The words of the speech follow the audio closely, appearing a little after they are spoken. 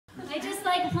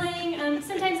like playing,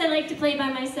 sometimes I like to play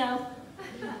by myself.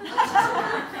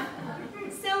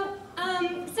 So,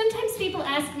 sometimes people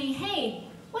ask me, hey,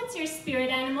 what's your spirit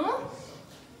animal?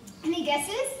 Any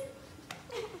guesses?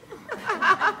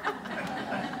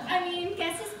 I mean,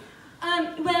 guesses?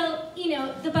 Well, you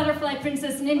know, the butterfly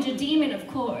princess ninja demon, of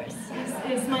course,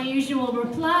 is my usual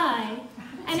reply.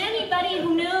 And anybody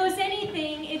who knows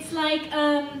anything, it's like,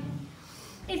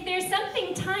 if there's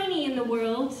something tiny in the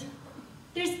world,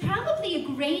 there's probably a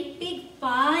great big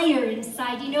fire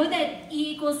inside. You know that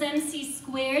E equals MC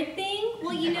squared thing?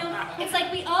 Well, you know, it's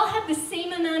like we all have the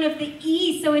same amount of the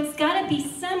E, so it's gotta be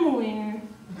somewhere.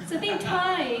 So think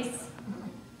twice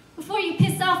before you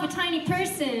piss off a tiny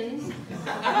person.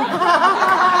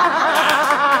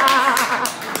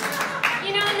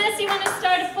 You know, unless you want to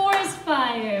start a forest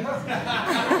fire.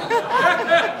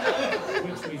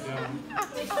 Which we don't.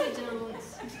 Which we don't.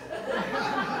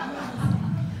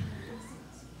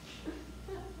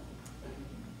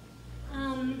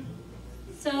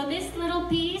 So this little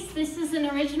piece, this is an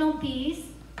original piece,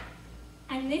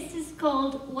 and this is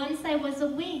called Once I Was a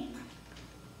Wing.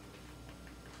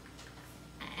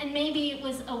 And maybe it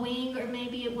was a wing, or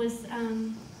maybe it was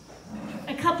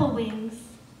a couple wings.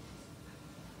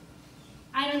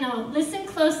 I don't know. Listen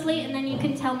closely, and then you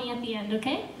can tell me at the end,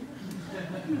 okay?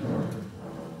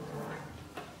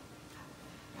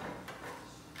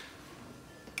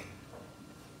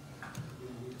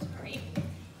 Sorry.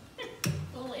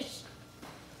 Foolish.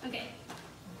 Okay.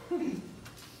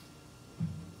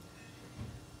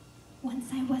 Once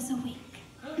I was a wing.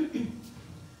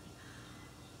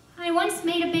 I once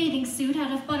made a bathing suit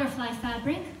out of butterfly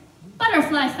fabric.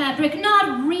 Butterfly fabric,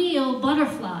 not real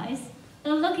butterflies.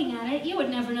 Though looking at it, you would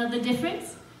never know the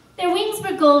difference. Their wings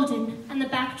were golden, and the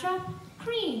backdrop,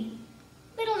 green.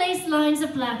 Little lace lines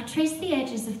of black traced the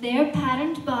edges of their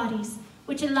patterned bodies,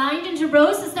 which aligned into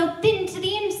rows as though pinned to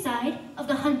the inside of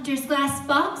the hunter's glass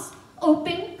box,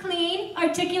 open, clean,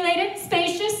 articulated,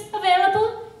 spacious,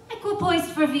 available,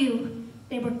 equipoised for view.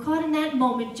 They were caught in that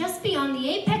moment just beyond the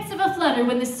apex of a flutter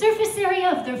when the surface area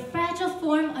of their fragile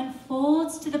form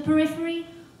unfolds to the periphery,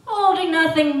 holding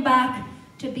nothing back,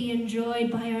 to be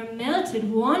enjoyed by our melted,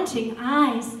 wanting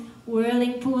eyes,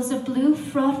 whirling pools of blue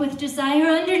fraught with desire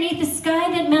underneath a sky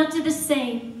that melted the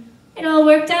same. It all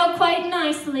worked out quite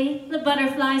nicely, the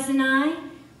butterflies and I.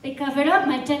 They covered up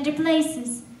my tender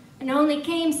places, and only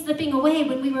came slipping away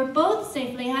when we were both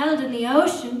safely held in the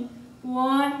ocean,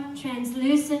 warm,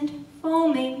 translucent,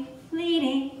 foaming,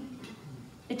 fleeting.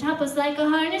 The top was like a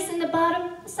harness, and the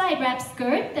bottom, a side wrap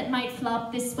skirt that might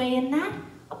flop this way and that.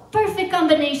 A perfect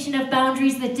combination of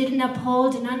boundaries that didn't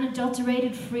uphold an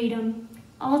unadulterated freedom,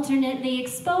 alternately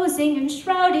exposing and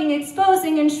shrouding,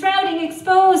 exposing and shrouding,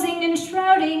 exposing and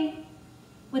shrouding,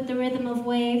 with the rhythm of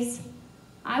waves.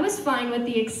 I was fine with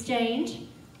the exchange,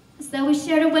 as though we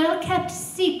shared a well-kept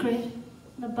secret,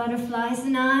 the butterflies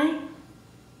and I,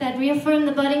 that reaffirmed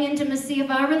the budding intimacy of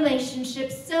our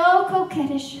relationship, so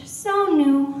coquettish, so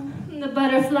new. The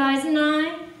butterflies and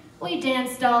I, we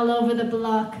danced all over the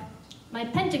block. My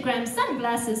pentagram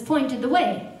sunglasses pointed the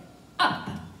way, up.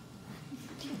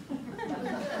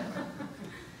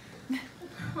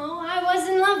 Oh, I was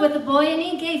in love with a boy, and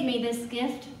he gave me this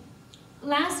gift.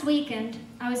 Last weekend,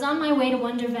 I was on my way to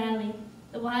Wonder Valley.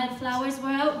 The wildflowers were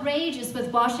outrageous,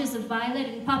 with washes of violet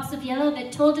and pops of yellow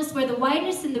that told us where the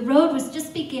wideness in the road was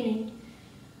just beginning.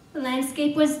 The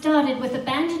landscape was dotted with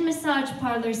abandoned massage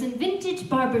parlors and vintage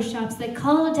barbershops that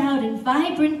called out in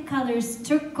vibrant colors,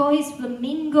 turquoise,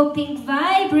 flamingo pink,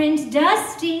 vibrant,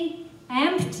 dusty,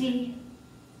 empty.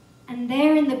 And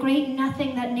there in the great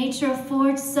nothing that nature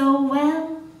affords so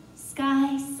well,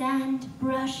 sky, sand,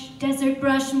 brush, desert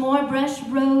brush, more brush,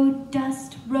 road,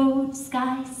 dust, road,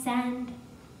 sky, sand.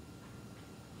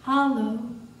 Hollow,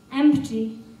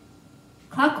 empty.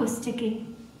 Clock was ticking.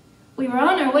 We were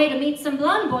on our way to meet some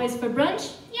blonde boys for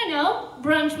brunch. You know,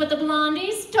 brunch with the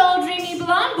blondies. Tall, dreamy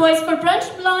blonde boys for brunch.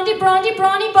 Blondie, brondy,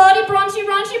 brawny, body, braunchy,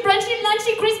 raunchy, brunchy,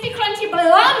 lunchy, crispy, crunchy,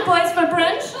 blonde boys for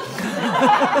brunch.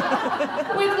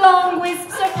 With long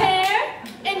wisps of hair.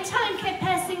 And time kept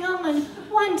passing on,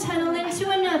 one tunnel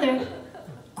into another.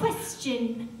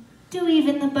 Question, do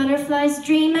even the butterflies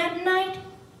dream at night?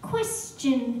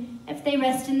 Question, if they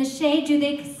rest in the shade, do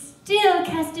they still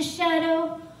cast a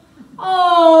shadow?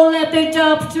 Oh,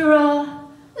 Lepidoptera,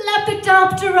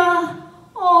 Lepidoptera,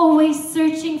 always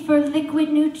searching for liquid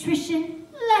nutrition,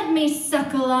 let me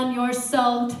suckle on your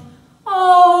salt.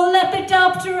 Oh,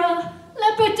 Lepidoptera,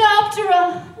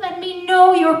 Lepidoptera, let me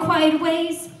know your quiet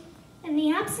ways. In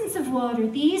the absence of water,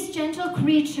 these gentle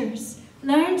creatures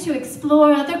learn to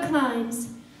explore other climes,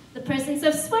 The presence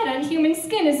of sweat on human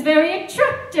skin is very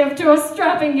attractive to a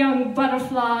strapping young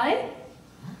butterfly.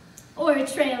 Or a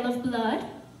trail of blood.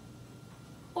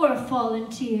 Or a fallen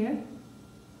tear.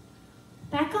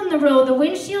 Back on the road, the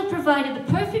windshield provided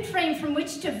the perfect frame from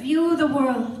which to view the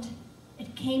world.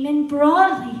 It came in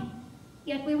broadly,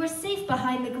 yet we were safe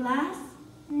behind the glass.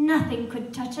 Nothing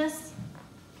could touch us.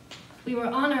 We were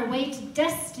on our way to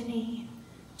destiny.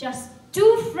 Just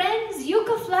two friends,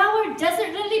 yucca flower,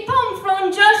 desert lily, palm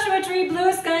frond, Joshua tree,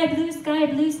 blue sky, blue sky,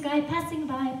 blue sky, passing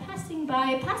by, passing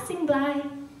by, passing by.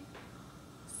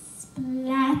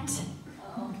 Splat.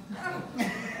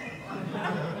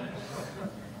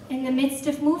 In the midst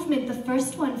of movement, the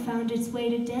first one found its way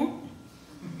to death.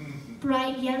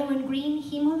 Bright yellow and green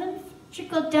hemolymph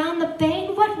trickled down the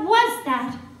vein. What was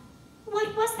that?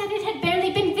 What was that? It had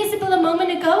barely been visible a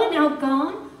moment ago and now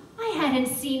gone. I hadn't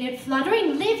seen it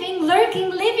fluttering, living,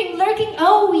 lurking.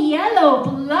 Oh, yellow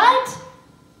blood!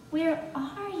 Where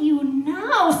are you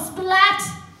now? Splat!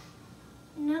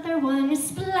 Another one,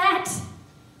 splat!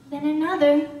 Then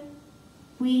another.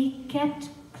 We kept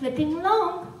clipping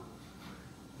along.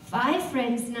 5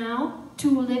 friends now,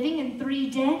 2 living and 3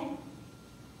 dead.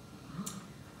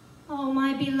 Oh,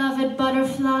 my beloved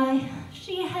butterfly,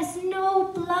 she has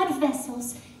no blood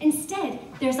vessels. Instead,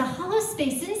 there's a hollow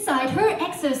space inside her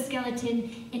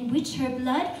exoskeleton in which her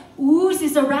blood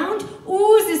oozes around,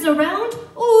 oozes around,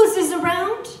 oozes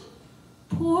around,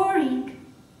 pouring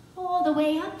all the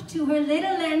way up to her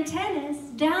little antennas,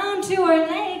 down to her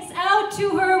legs, out to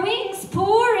her wings,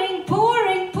 pouring,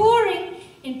 pouring, pouring.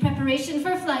 In preparation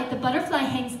for flight, the butterfly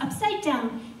hangs upside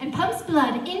down and pumps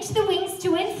blood into the wings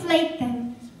to inflate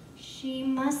them. She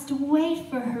must wait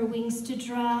for her wings to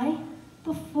dry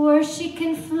before she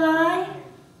can fly.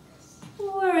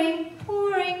 Pouring,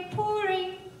 pouring,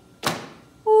 pouring,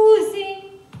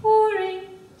 oozing, pouring.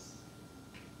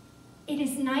 It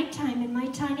is nighttime in my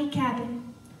tiny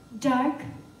cabin. Dark,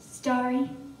 starry,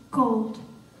 cold.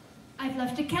 I've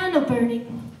left a candle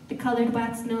burning. The colored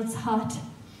wax melts hot.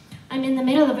 I'm in the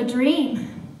middle of a dream.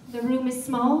 The room is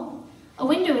small. A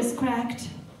window is cracked.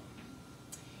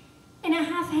 In a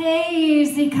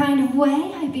half-hazy kind of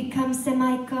way, I become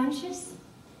semi-conscious.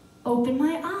 Open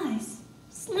my eyes.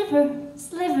 Sliver,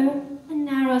 sliver, a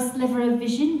narrow sliver of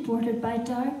vision bordered by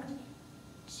dark.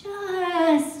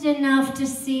 Just enough to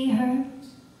see her.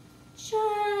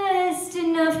 Just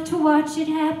enough to watch it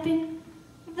happen.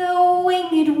 The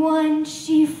winged one,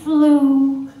 she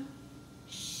flew.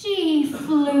 She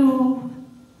flew.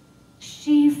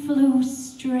 She flew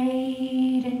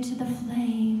straight into the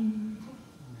flame.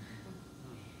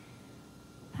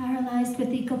 Paralyzed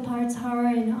with equal parts horror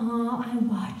and awe, I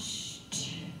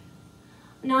watched.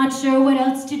 Not sure what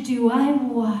else to do, I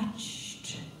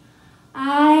watched.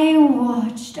 I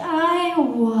watched, I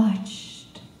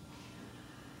watched.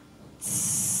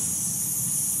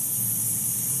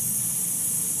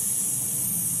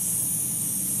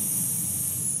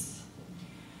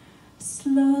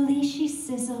 Slowly she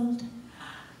sizzled.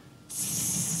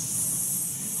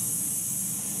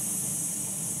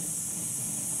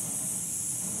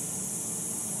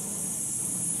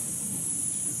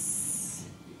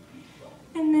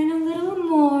 And then a little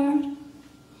more.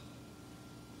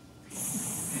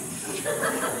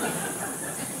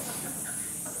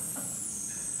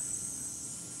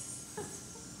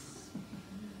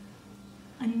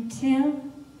 Until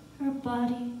her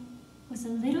body was a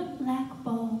little black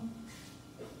ball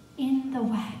in the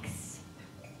wax.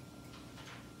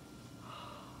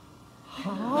 So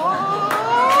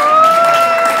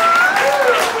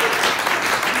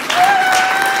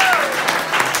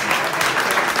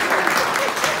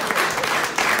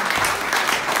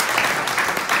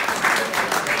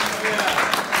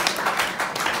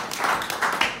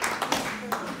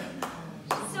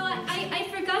I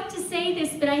forgot to say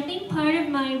this, but I think part of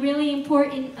my really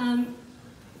important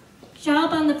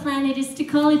job on the planet is to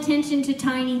call attention to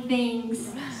tiny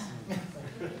things.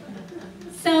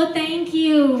 So thank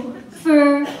you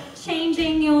for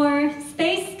changing your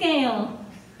space scale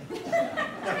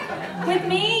with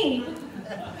me.